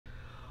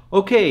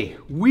Okay,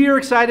 we are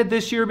excited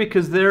this year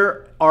because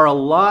there are a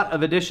lot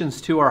of additions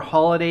to our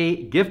holiday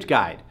gift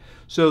guide.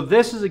 So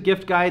this is a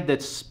gift guide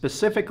that's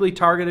specifically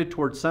targeted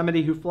towards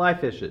somebody who fly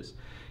fishes.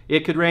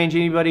 It could range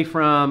anybody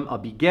from a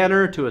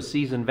beginner to a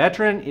seasoned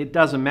veteran. It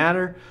doesn't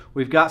matter.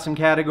 We've got some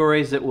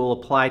categories that will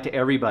apply to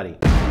everybody.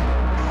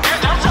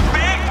 That's a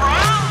big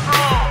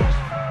brown.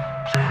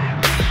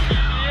 Yeah!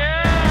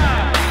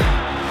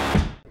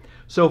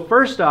 So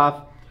first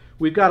off,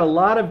 we've got a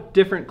lot of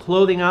different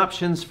clothing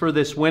options for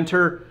this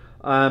winter.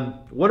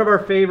 One of our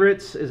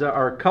favorites is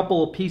our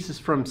couple of pieces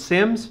from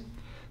Simms.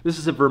 This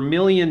is a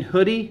vermilion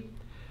hoodie.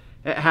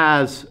 It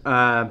has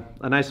a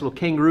nice little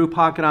kangaroo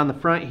pocket on the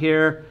front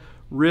here.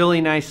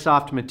 Really nice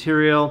soft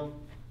material.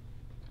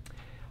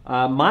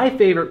 My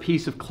favorite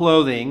piece of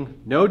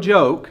clothing, no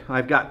joke,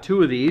 I've got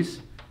two of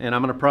these and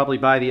I'm going to probably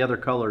buy the other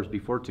colors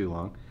before too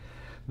long.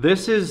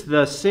 This is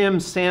the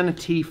Simms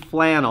Santee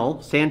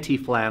Flannel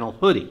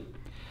hoodie.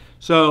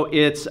 So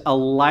it's a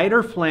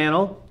lighter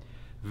flannel,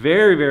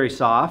 very, very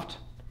soft.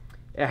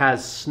 It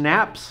has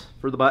snaps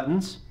for the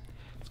buttons.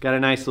 It's got a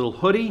nice little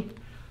hoodie,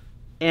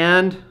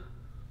 and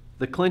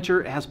the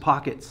clincher has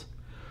pockets.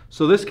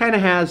 So this kind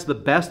of has the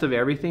best of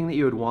everything that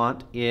you would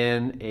want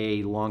in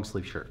a long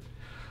sleeve shirt.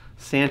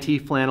 Santee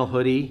flannel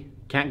hoodie,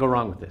 can't go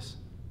wrong with this.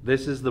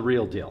 This is the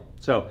real deal.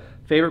 So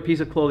favorite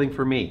piece of clothing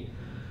for me.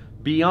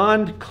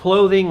 Beyond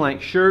clothing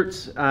like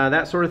shirts,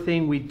 that sort of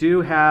thing, we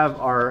do have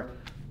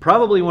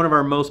probably one of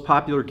our most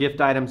popular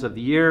gift items of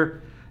the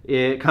year.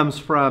 It comes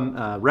from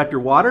Rep Your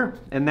Water,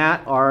 and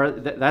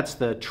that's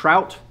the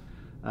trout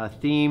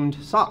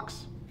themed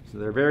socks. So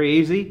they're very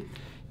easy.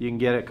 You can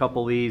get a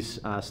couple of these,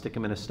 stick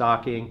them in a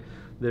stocking.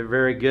 They're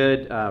very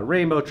good.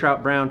 Rainbow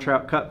trout, brown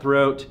trout,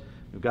 cutthroat.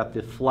 We've got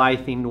the fly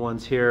themed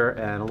ones here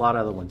and a lot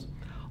of other ones.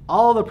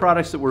 All the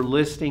products that we're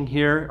listing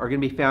here are going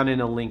to be found in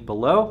a link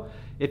below.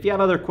 If you have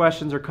other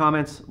questions or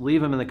comments,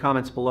 leave them in the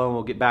comments below and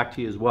we'll get back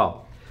to you as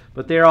well.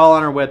 But they're all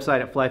on our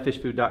website at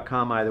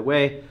flyfishfood.com either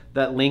way.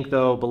 That link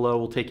though below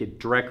will take you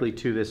directly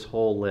to this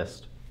whole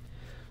list.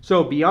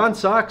 So beyond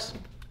socks,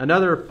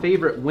 another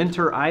favorite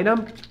winter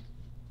item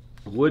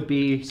would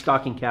be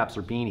stocking caps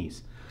or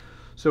beanies.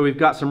 So we've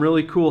got some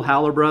really cool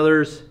Howler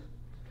Brothers.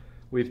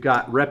 We've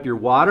got Rep Your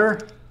Water,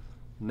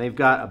 and they've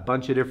got a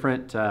bunch of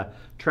different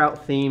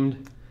trout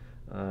themed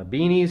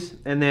beanies.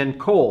 And then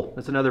Cole,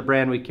 that's another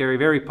brand we carry,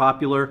 very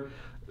popular.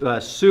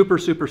 Super,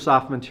 super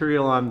soft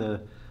material on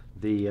the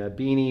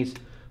beanies,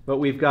 but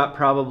we've got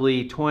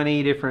probably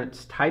 20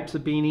 different types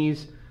of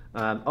beanies.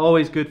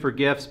 Always good for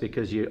gifts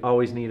because you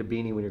always need a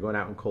beanie when you're going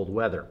out in cold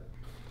weather.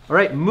 All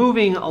right,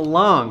 moving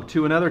along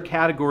to another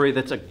category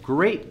that's a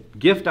great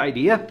gift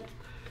idea,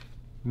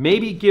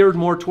 maybe geared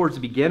more towards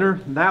the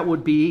beginner. That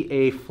would be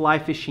a fly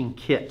fishing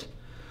kit.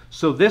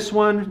 So this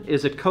one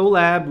is a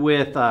collab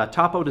with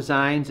Topo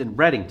Designs in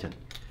Redington.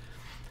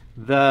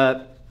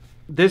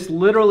 This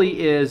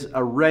literally is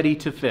a ready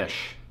to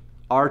fish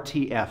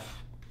RTF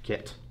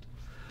kit.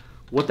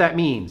 What that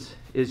means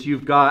is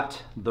you've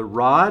got the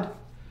rod,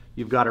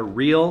 you've got a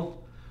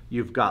reel,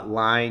 you've got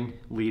line,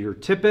 leader,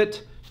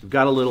 tippet, you've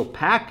got a little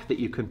pack that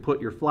you can put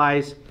your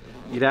flies.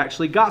 You've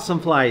actually got some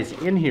flies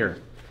in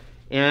here,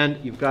 and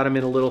you've got them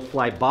in a little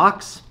fly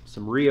box,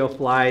 some Rio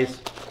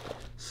flies,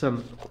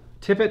 some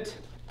tippet,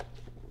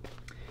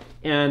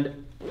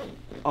 and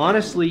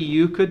honestly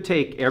you could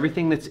take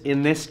everything that's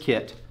in this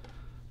kit,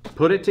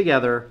 put it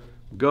together,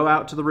 go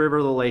out to the river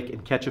or the lake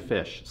and catch a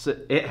fish. So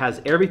it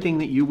has everything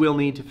that you will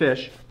need to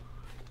fish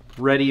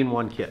ready in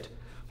one kit.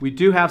 We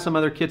do have some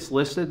other kits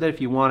listed that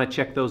if you want to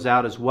check those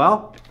out as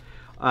well.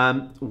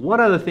 One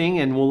other thing,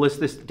 and we'll list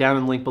this down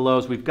in the link below,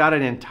 is we've got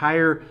an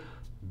entire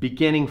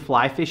beginning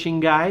fly fishing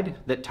guide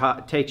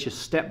that takes you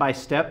step by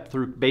step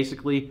through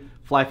basically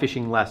fly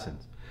fishing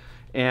lessons.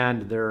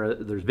 And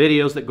there's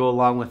videos that go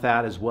along with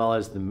that, as well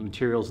as the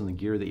materials and the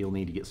gear that you'll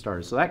need to get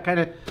started. So that kind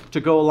of, to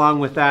go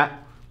along with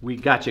that, we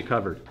got you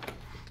covered.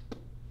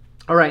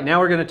 All right, now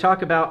we're going to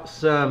talk about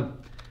some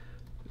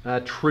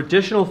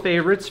traditional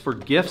favorites for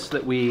gifts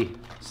that we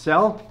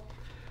sell.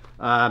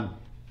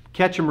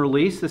 Catch and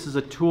release. This is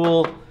a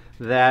tool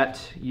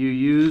that you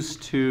use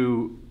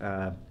to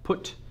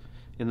put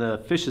in the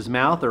fish's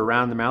mouth or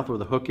around the mouth where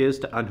the hook is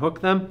to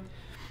unhook them.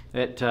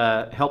 It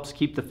helps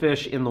keep the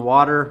fish in the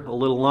water a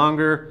little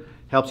longer,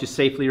 helps you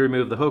safely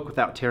remove the hook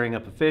without tearing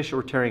up a fish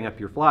or tearing up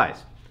your flies.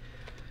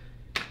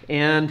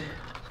 And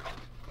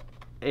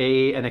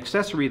an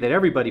accessory that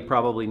everybody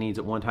probably needs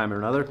at one time or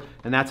another,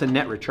 and that's a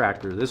net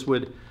retractor. This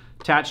would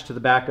attach to the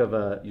back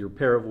of your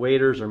pair of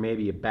waders or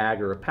maybe a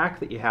bag or a pack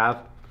that you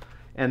have,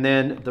 and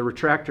then the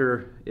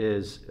retractor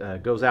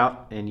goes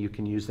out and you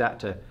can use that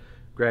to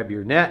grab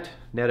your net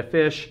a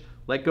fish,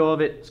 let go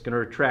of it, it's going to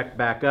retract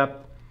back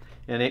up,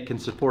 and it can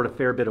support a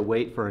fair bit of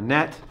weight for a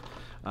net.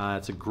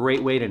 It's a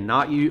great way to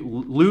not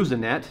lose a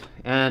net,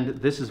 and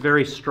this is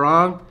very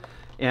strong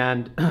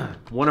and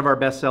one of our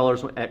best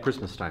sellers at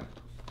Christmas time.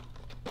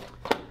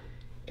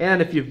 And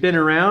if you've been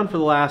around for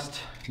the last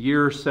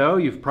year or so,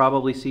 you've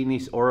probably seen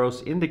these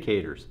Oros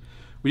indicators.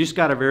 We just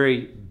got a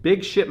very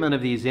big shipment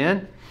of these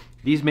in.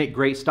 These make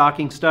great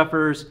stocking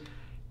stuffers.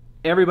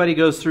 Everybody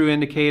goes through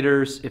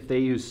indicators if they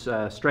use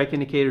strike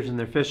indicators in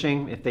their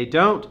fishing. If they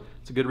don't,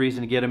 it's a good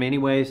reason to get them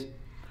anyways.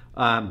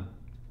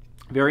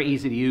 Very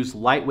easy to use,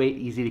 lightweight,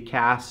 easy to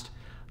cast.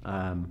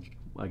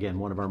 Again,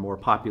 one of our more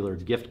popular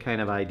gift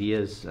kind of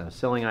ideas,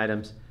 selling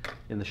items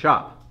in the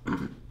shop.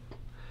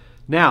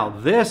 Now,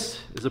 this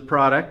is a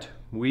product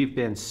we've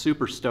been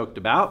super stoked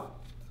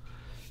about,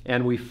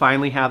 and we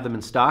finally have them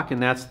in stock,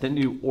 and that's the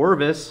new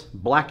Orvis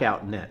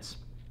Blackout Nets.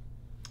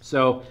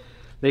 So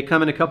they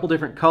come in a couple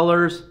different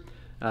colors.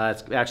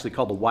 It's actually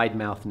called the wide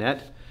mouth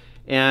net,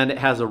 and it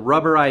has a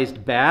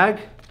rubberized bag.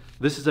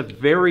 This is a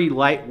very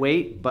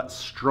lightweight but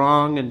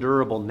strong and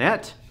durable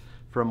net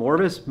from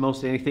Orvis.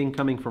 Most anything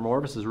coming from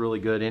Orvis is really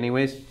good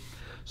anyways.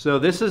 So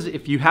this is,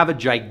 if you have a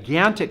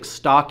gigantic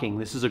stocking,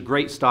 this is a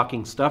great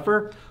stocking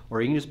stuffer,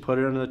 or you can just put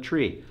it under the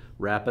tree,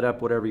 wrap it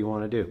up, whatever you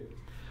want to do.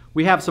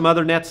 We have some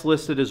other nets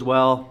listed as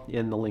well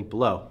in the link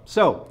below.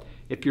 So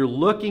if you're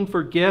looking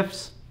for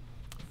gifts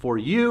for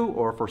you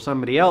or for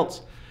somebody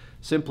else,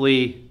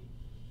 simply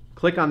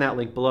click on that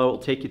link below. It'll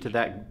take you to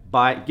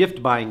that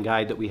gift buying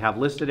guide that we have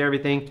listed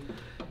everything.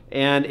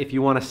 And if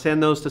you want to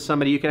send those to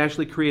somebody, you can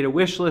actually create a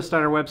wish list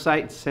on our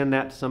website and send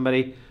that to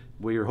somebody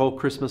with your whole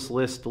Christmas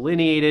list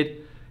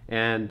delineated,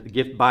 and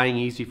gift buying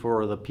easy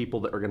for the people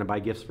that are going to buy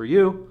gifts for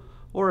you,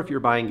 or if you're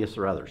buying gifts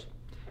for others.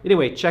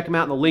 Anyway, check them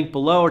out in the link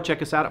below, or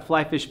check us out at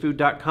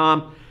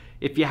flyfishfood.com.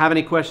 If you have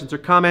any questions or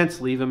comments,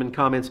 leave them in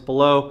comments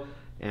below,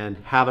 and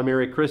have a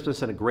Merry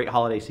Christmas and a great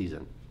holiday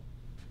season.